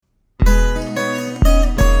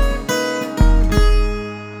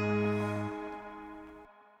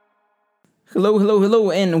Hello, hello,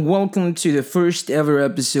 hello, and welcome to the first ever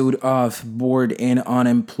episode of Bored and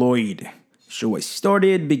Unemployed. So I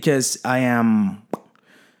started because I am,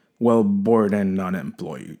 bored and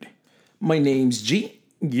unemployed. My name's G.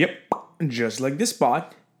 Yep, just like this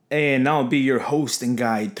spot. And I'll be your host and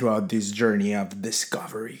guide throughout this journey of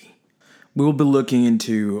discovery. We'll be looking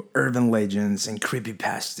into urban legends and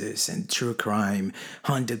creepypastas and true crime,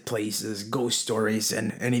 haunted places, ghost stories,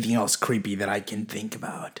 and anything else creepy that I can think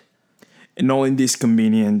about. And all in this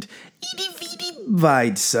convenient, itty-bitty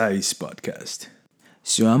bite-sized podcast.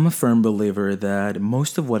 So I'm a firm believer that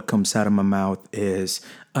most of what comes out of my mouth is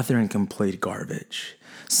utter and complete garbage,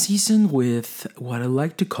 seasoned with what I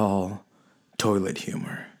like to call toilet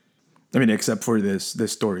humor. I mean, except for the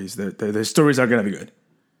stories. The stories are gonna be good.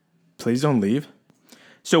 Please don't leave.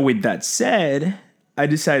 So with that said, I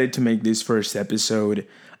decided to make this first episode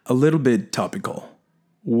a little bit topical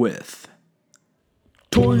with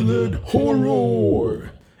toilet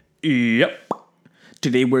horror. Yep.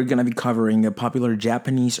 Today we're gonna be covering a popular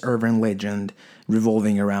Japanese urban legend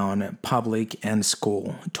revolving around public and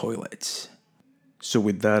school toilets. So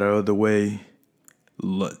with that out of the way,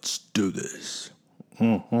 let's do this.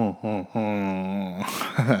 I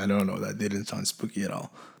don't know, that didn't sound spooky at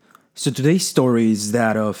all. So today's story is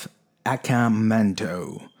that of Aka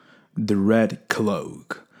Manto, the Red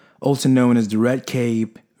Cloak, also known as the Red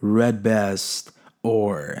Cape, Red Vest,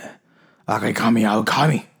 or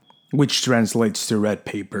a.k.a, which translates to red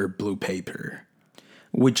paper, blue paper.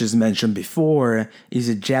 Which, as mentioned before, is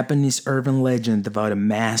a Japanese urban legend about a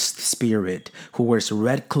masked spirit who wears a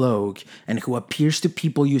red cloak and who appears to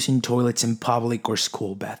people using toilets in public or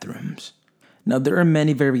school bathrooms. Now, there are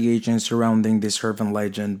many variations surrounding this urban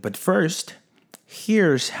legend, but first,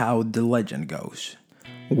 here's how the legend goes.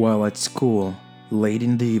 While at school, late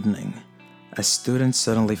in the evening, a student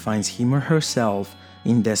suddenly finds him or herself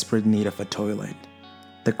in desperate need of a toilet.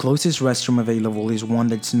 The closest restroom available is one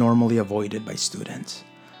that's normally avoided by students.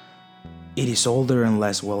 It is older and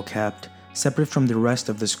less well kept, separate from the rest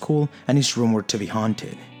of the school, and is rumored to be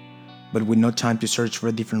haunted. But with no time to search for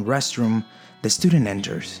a different restroom, the student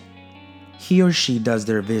enters. He or she does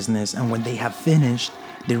their business, and when they have finished,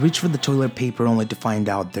 they reach for the toilet paper only to find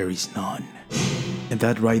out there is none. And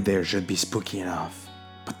that right there should be spooky enough.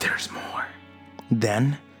 But there's more.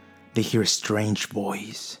 Then, they hear a strange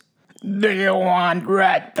voice. Do you want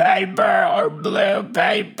red paper or blue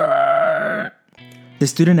paper? The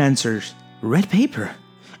student answers, red paper.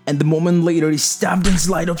 And the moment later is stabbed and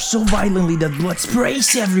slid up so violently that blood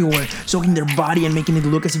sprays everywhere, soaking their body and making it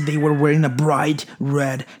look as if they were wearing a bright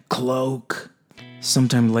red cloak.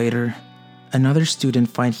 Sometime later, another student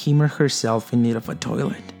finds him or herself in need of a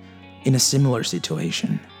toilet, in a similar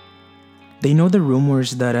situation. They know the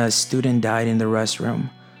rumors that a student died in the restroom,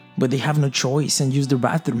 but they have no choice and use the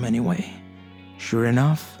bathroom anyway. Sure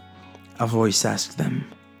enough, a voice asks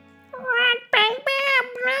them, red paper,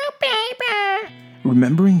 blue paper.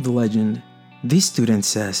 Remembering the legend, this student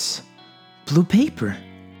says, blue paper,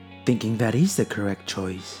 thinking that is the correct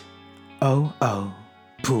choice. Oh,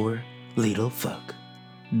 poor little fuck.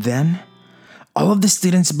 Then, all of the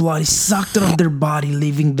students' blood is sucked out of their body,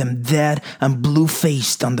 leaving them dead and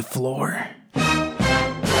blue-faced on the floor.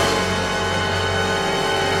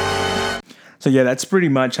 So yeah, that's pretty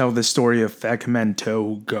much how the story of Aka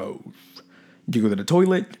Manto goes. You go to the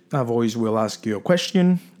toilet, a voice will ask you a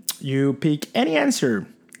question, you pick any answer,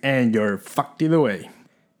 and you're fucked either way.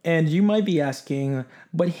 And you might be asking,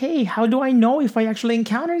 but hey, how do I know if I actually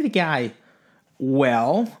encounter the guy?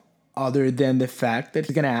 Well, other than the fact that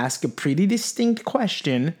he's gonna ask a pretty distinct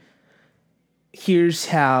question, here's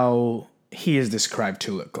how he is described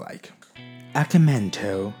to look like. Aka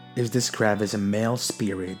Manto is described as a male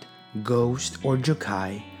spirit, ghost, or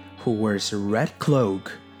yokai who wears a red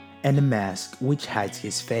cloak and a mask which hides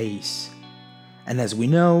his face. And as we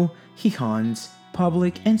know, he haunts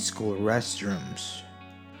public and school restrooms.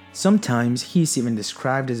 Sometimes he's even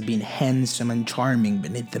described as being handsome and charming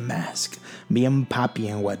beneath the mask, being poppy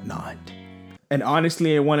and whatnot. And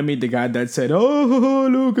honestly, I want to meet the guy that said, oh,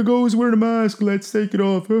 look, a ghost wearing a mask, let's take it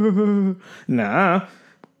off. Nah.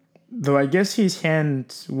 Though I guess his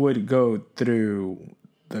hands would go through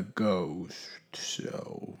the ghost,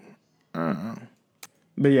 so I don't know.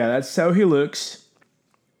 But yeah, that's how he looks.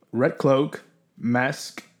 Red cloak,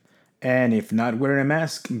 mask, and if not wearing a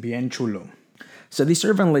mask, bien chulo. So this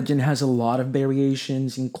urban legend has a lot of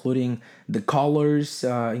variations, including the colors,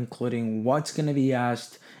 including what's going to be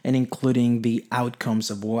asked, and including the outcomes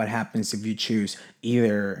of what happens if you choose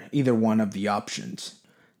either one of the options.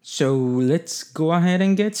 So let's go ahead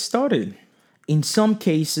and get started. In some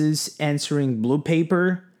cases, answering blue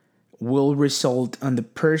paper will result on the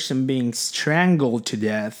person being strangled to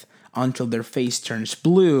death until their face turns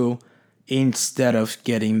blue instead of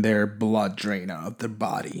getting their blood drained out of their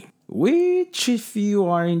body. Which, if you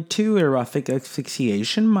are into erotic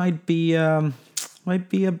asphyxiation, might be a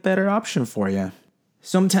better option for you.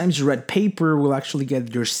 Sometimes red paper will actually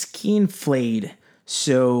get your skin flayed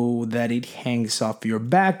so that it hangs off your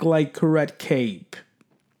back like a red cape.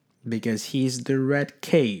 Because he's the Red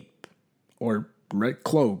Cape, or Red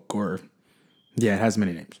Cloak, or... yeah, it has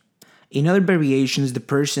many names. In other variations, the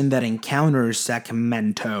person that encounters Aka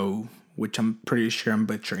Manto, which I'm pretty sure I'm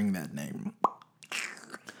butchering that name,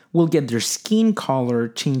 will get their skin color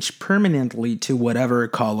changed permanently to whatever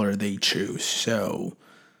color they choose. So,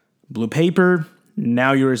 blue paper,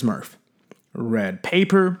 now you're a Smurf. Red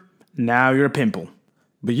paper, now you're a pimple.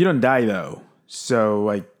 But you don't die though,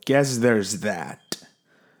 so I guess there's that.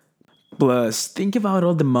 Plus, think about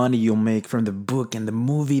all the money you'll make from the book and the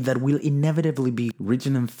movie that will inevitably be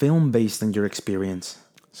written and filmed based on your experience.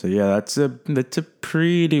 So yeah, that's a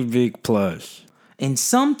pretty big plus. And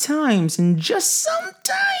sometimes, and just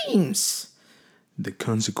sometimes, the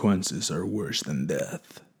consequences are worse than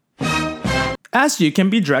death. As you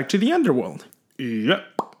can be dragged to the underworld. Yep.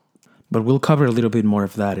 But we'll cover a little bit more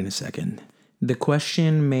of that in a second. The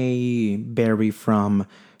question may vary from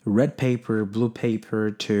red paper, blue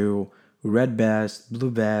paper to red vest,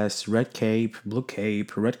 blue vest, red cape,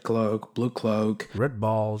 red cloak, blue cloak. Red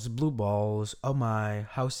balls, blue balls, oh my,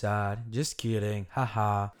 how sad, just kidding,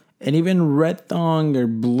 haha. And even red thong or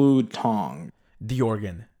blue thong. The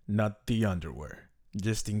organ, not the underwear.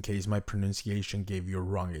 Just in case my pronunciation gave you a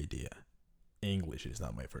wrong idea. English is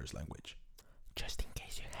not my first language. Just in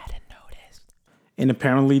case you hadn't noticed. And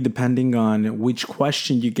apparently, depending on which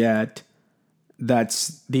question you get,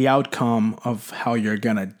 that's the outcome of how you're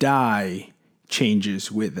gonna die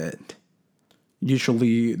changes with it.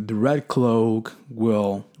 Usually, the red cloak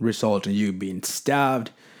will result in you being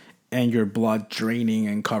stabbed and your blood draining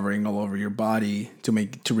and covering all over your body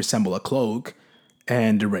to resemble a cloak.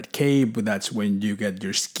 And the red cape, that's when you get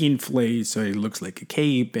your skin flayed so it looks like a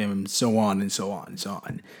cape, and so on and so on and so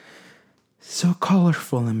on. So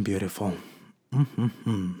colorful and beautiful.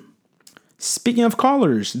 Speaking of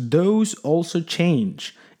colors, those also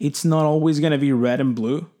change. It's not always going to be red and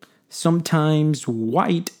blue. Sometimes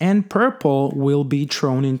white and purple will be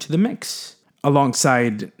thrown into the mix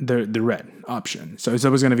alongside the red option. So it's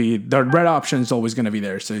always going to be, the red option is always going to be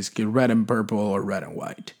there. So it's red and purple or red and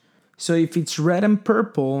white. So if it's red and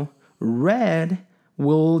purple, red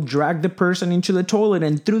will drag the person into the toilet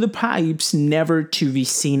and through the pipes, never to be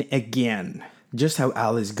seen again. Just how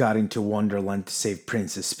Alice got into Wonderland to save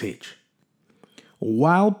Princess Peach.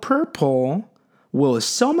 While purple will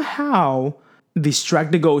somehow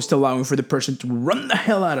distract the ghost, allowing for the person to run the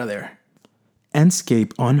hell out of there and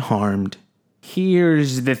escape unharmed.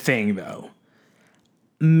 Here's the thing though.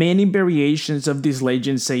 Many variations of this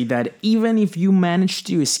legend say that even if you manage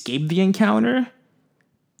to escape the encounter,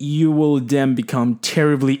 you will then become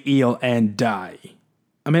terribly ill and die.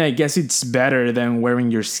 I mean, I guess it's better than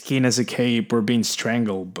wearing your skin as a cape or being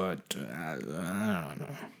strangled, but I don't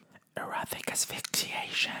know. Erotic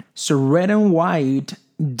asphyxiation. So red and white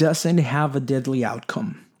doesn't have a deadly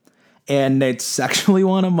outcome. And it's actually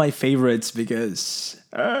one of my favorites because...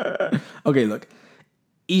 okay, look.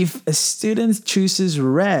 If a student chooses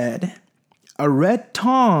red, a red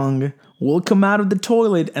tongue will come out of the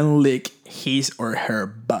toilet and lick his or her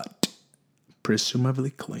butt.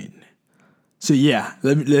 Presumably clean. So yeah,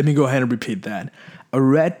 let me go ahead and repeat that. A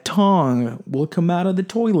red tongue will come out of the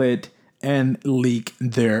toilet and lick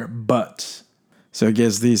their butts. So I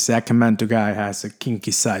guess this Aka Manto guy has a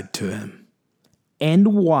kinky side to him.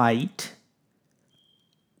 And white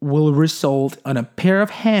will result on a pair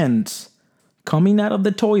of hands coming out of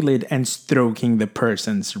the toilet and stroking the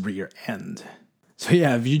person's rear end. So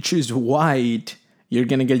yeah, if you choose white, you're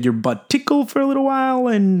gonna get your butt tickled for a little while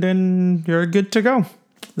and then you're good to go.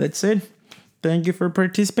 That's it. Thank you for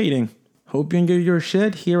participating. Hope you enjoy your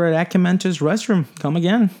shit here at Aka Manto's restroom. Come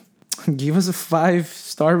again. Give us a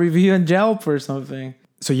 5-star review on Yelp or something.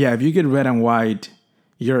 So yeah, if you get red and white,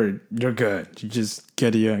 you're good. You just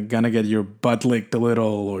gonna get your butt licked a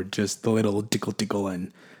little or just a little tickle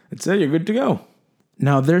and that's it, you're good to go.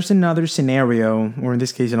 Now there's another scenario, or in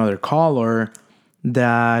this case another color,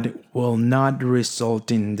 that will not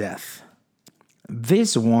result in death.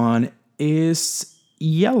 This one is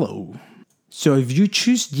yellow. So if you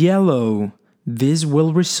choose yellow, this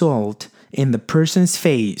will result in the person's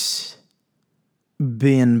face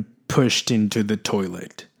being pushed into the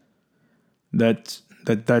toilet. That's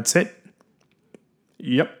it.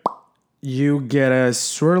 Yep. You get a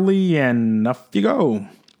swirly and off you go.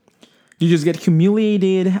 You just get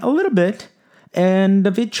humiliated a little bit and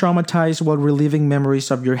a bit traumatized while reliving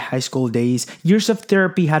memories of your high school days. Years of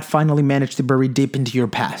therapy had finally managed to bury deep into your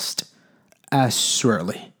past. As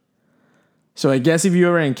surely. So I guess if you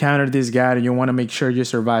ever encountered this guy and you want to make sure you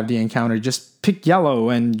survive the encounter, just pick yellow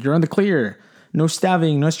and you're on the clear. No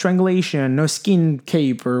stabbing, no strangulation, no skin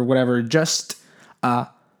cape or whatever. Just a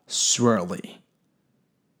swirly.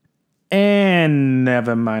 And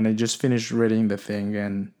never mind, I just finished reading the thing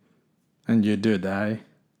and you do die.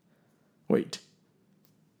 Wait.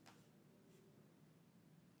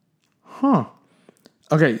 Huh.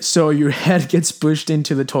 Okay, so your head gets pushed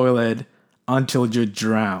into the toilet until you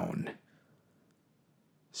drown.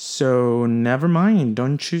 So never mind,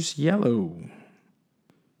 don't choose yellow.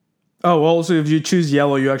 Oh, also if you choose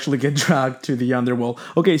yellow, you actually get dragged to the underworld.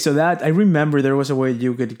 Okay, so that, I remember there was a way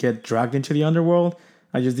you could get dragged into the underworld.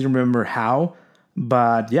 I just didn't remember how.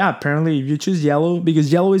 But yeah, apparently if you choose yellow,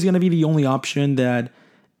 because yellow is going to be the only option that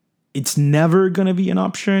it's never going to be an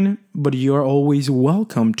option, but you're always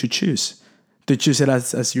welcome to choose. To choose it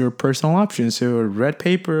as your personal option. So red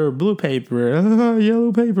paper, blue paper,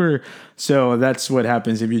 yellow paper. So that's what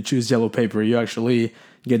happens if you choose yellow paper. You actually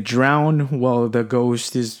get drowned while the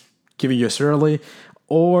ghost is giving you a swirly,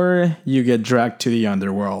 or you get dragged to the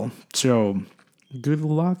underworld. So good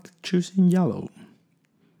luck choosing yellow.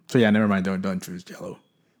 So yeah, never mind. Don't choose yellow.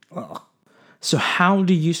 Ugh. So how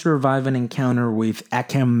do you survive an encounter with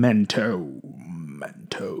Aka Manto?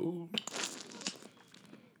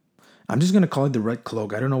 I'm just going to call it the Red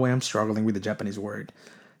Cloak. I don't know why I'm struggling with the Japanese word.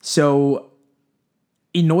 So,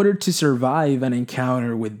 in order to survive an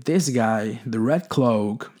encounter with this guy, the Red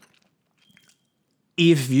Cloak,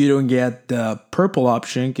 if you don't get the purple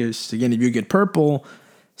option, because again, if you get purple,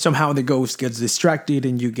 somehow the ghost gets distracted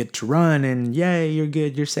and you get to run and yay, you're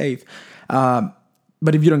good, you're safe. But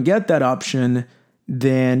if you don't get that option,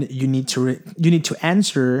 then you need to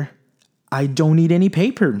answer, I don't need any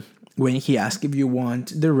paper. When he asks if you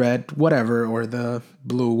want the red whatever or the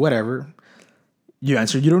blue whatever, you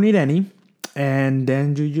answer you don't need any, and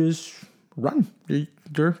then you just run.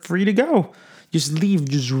 You're free to go. Just leave,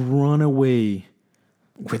 just run away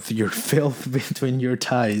with your filth between your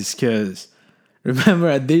thighs, because remember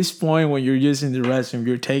at this point when you're using the restroom,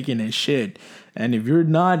 you're taking a shit, and if you're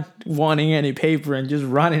not wanting any paper and just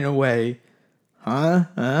running away,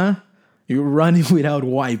 you're running without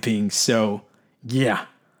wiping. So yeah.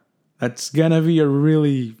 That's gonna be a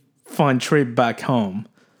really fun trip back home.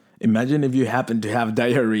 Imagine if you happen to have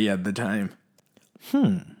diarrhea at the time.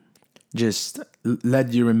 Just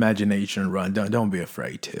let your imagination run. Don't be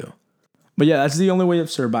afraid to. But yeah, that's the only way of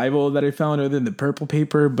survival that I found other than the purple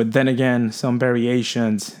paper. But then again, some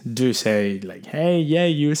variations do say like, hey, yeah,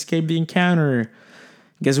 you escaped the encounter.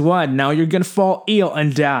 Guess what? Now you're gonna fall ill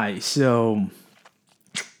and die. So,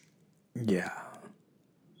 yeah.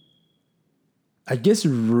 I guess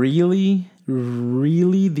really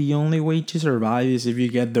the only way to survive is if you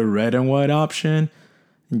get the red and white option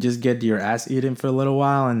and just get your ass eaten for a little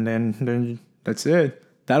while and then that's it.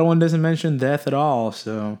 That one doesn't mention death at all,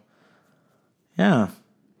 so yeah.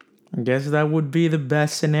 I guess that would be the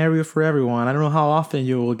best scenario for everyone. I don't know how often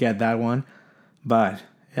you will get that one, but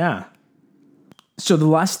yeah. So the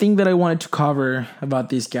last thing that I wanted to cover about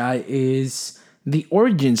this guy is the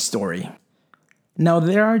origin story. Now,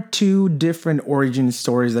 there are two different origin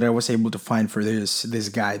stories that I was able to find for this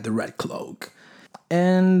guy, the Red Cloak.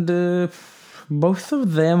 And both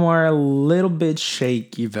of them are a little bit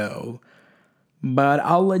shaky, though. But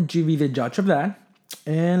I'll let you be the judge of that.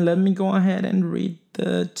 And let me go ahead and read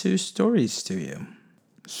the two stories to you.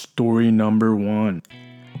 Story number 1.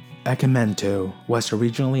 Aka Manto was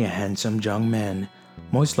originally a handsome young man,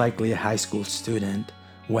 most likely a high school student,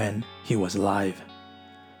 when he was alive.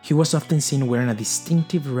 He was often seen wearing a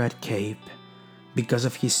distinctive red cape. Because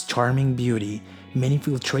of his charming beauty, many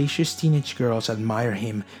flirtatious teenage girls admire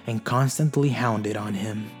him and constantly hounded on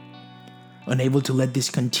him. Unable to let this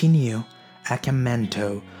continue, Aka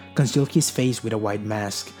Manto concealed his face with a white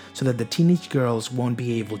mask so that the teenage girls won't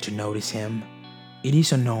be able to notice him. It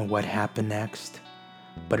is unknown what happened next,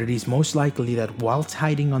 but it is most likely that whilst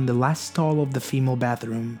hiding on the last stall of the female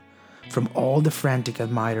bathroom from all the frantic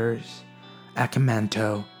admirers, Aka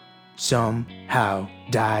Manto somehow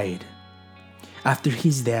died. After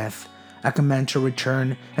his death, Aka Manto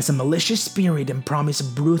returned as a malicious spirit and promised a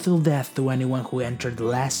brutal death to anyone who entered the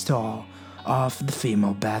last stall of the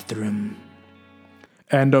female bathroom.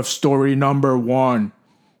 End of story number 1.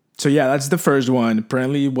 So yeah, that's the first one.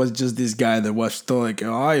 Apparently it was just this guy that was still like,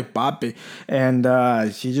 ay, papi. And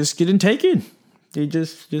he just couldn't take it. He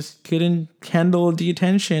just couldn't handle the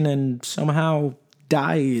attention and somehow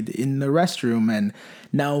died in the restroom, and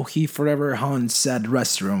now he forever haunts said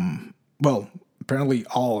restroom. Well, apparently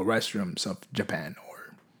all restrooms of Japan,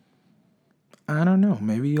 or I don't know,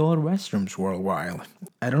 maybe all restrooms worldwide.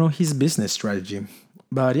 I don't know his business strategy.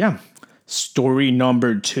 But yeah. Story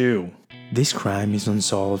number 2. This crime is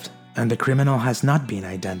unsolved, and the criminal has not been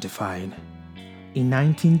identified. In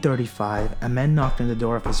 1935, a man knocked on the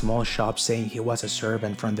door of a small shop saying he was a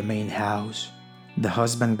servant from the main house. The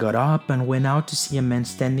husband got up and went out to see a man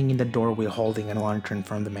standing in the doorway holding a lantern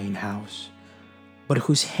from the main house, but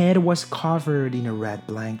whose head was covered in a red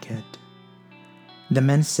blanket. The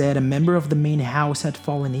man said a member of the main house had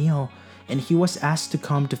fallen ill, and he was asked to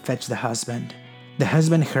come to fetch the husband. The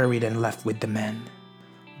husband hurried and left with the man.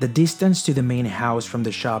 The distance to the main house from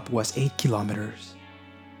the shop was 8 kilometers.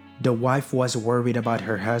 The wife was worried about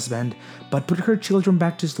her husband, but put her children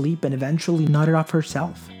back to sleep and eventually nodded off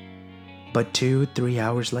herself. But 2-3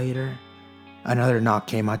 hours later, another knock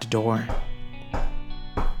came at the door.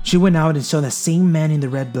 She went out and saw the same man in the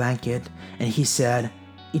red blanket, and he said,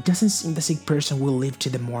 "It doesn't seem the sick person will live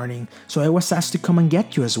till the morning, so I was asked to come and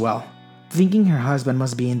get you as well." Thinking her husband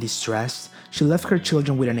must be in distress, she left her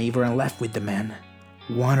children with a neighbor and left with the man.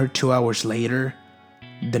 1 or 2 hours later,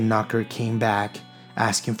 the knocker came back,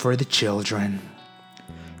 asking for the children.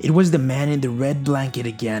 It was the man in the red blanket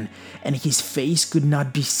again, and his face could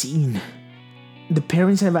not be seen. "The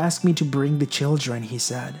parents have asked me to bring the children," he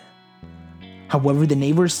said. However, the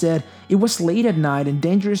neighbor said it was late at night and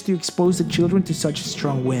dangerous to expose the children to such a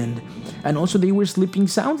strong wind, and also they were sleeping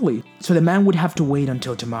soundly, so the man would have to wait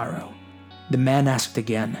until tomorrow. The man asked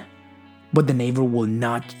again, but the neighbor will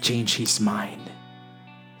not change his mind.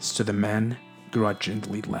 So the man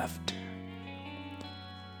grudgingly left.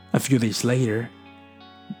 A few days later,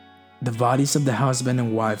 the bodies of the husband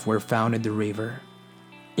and wife were found in the river.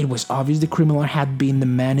 It was obvious the criminal had been the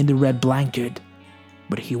man in the red blanket,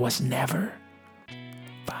 but he was never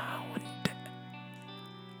found.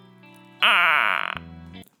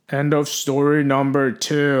 End of story number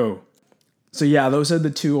 2. So yeah, those are the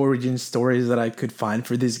 2 origin stories that I could find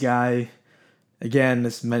for this guy. Again,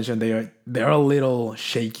 as mentioned, they're a little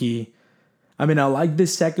shaky. I mean, I like the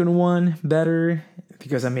second one better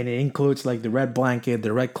because, I mean, it includes like the red blanket,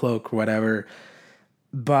 the red cloak, whatever.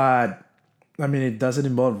 But, I mean, it doesn't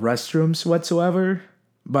involve restrooms whatsoever.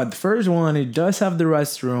 But the first one, it does have the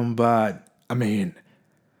restroom, but, I mean,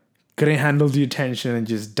 couldn't handle the attention and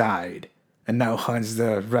just died. And now haunts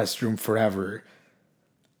the restroom forever.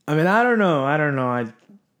 I mean, I don't know.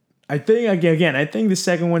 I think, again, I think the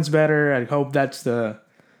second one's better. I hope that's the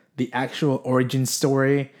actual origin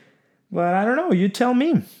story. But I don't know. You tell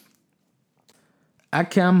me.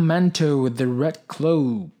 Aka Manto, the Red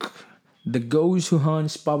Cloak. The ghost who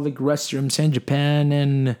haunts public restrooms in Japan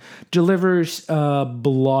and delivers a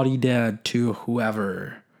bloody dead to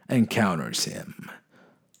whoever encounters him.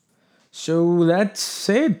 So that's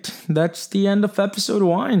it. That's the end of episode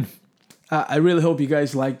 1. I really hope you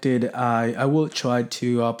guys liked it. I will try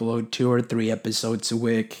to upload 2 or 3 episodes a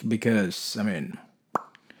week because, I mean,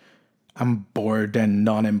 I'm bored and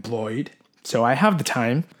unemployed. So I have the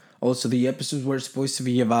time. Also, the episodes were supposed to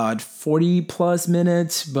be about 40 plus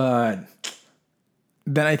minutes, but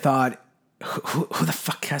then I thought, who the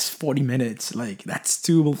fuck has 40 minutes? Like, that's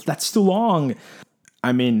too long.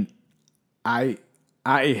 I mean, I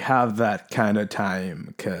have that kind of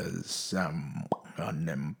time because I'm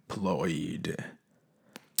unemployed.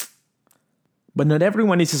 But not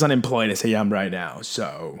everyone is as unemployed as I am right now,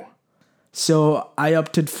 so I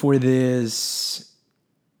opted for this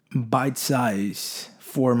bite-size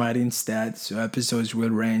format instead. So episodes will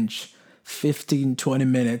range 15-20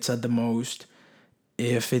 minutes at the most.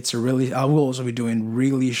 If it's I will also be doing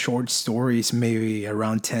really short stories, maybe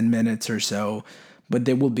around 10 minutes or so, but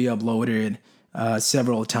they will be uploaded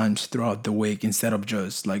several times throughout the week instead of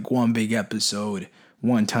just like one big episode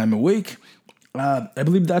one time a week. I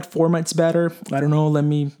believe that format's better. I don't know. Let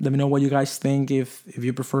me know what you guys think. If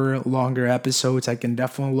you prefer longer episodes, I can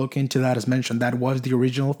definitely look into that. As mentioned, that was the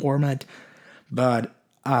original format, but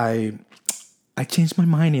I changed my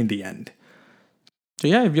mind in the end. So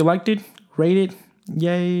yeah, if you liked it, rate it.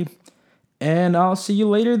 Yay. And I'll see you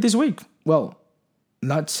later this week. Well,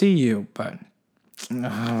 not see you, but you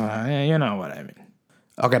know what I mean.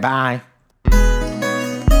 Okay, bye.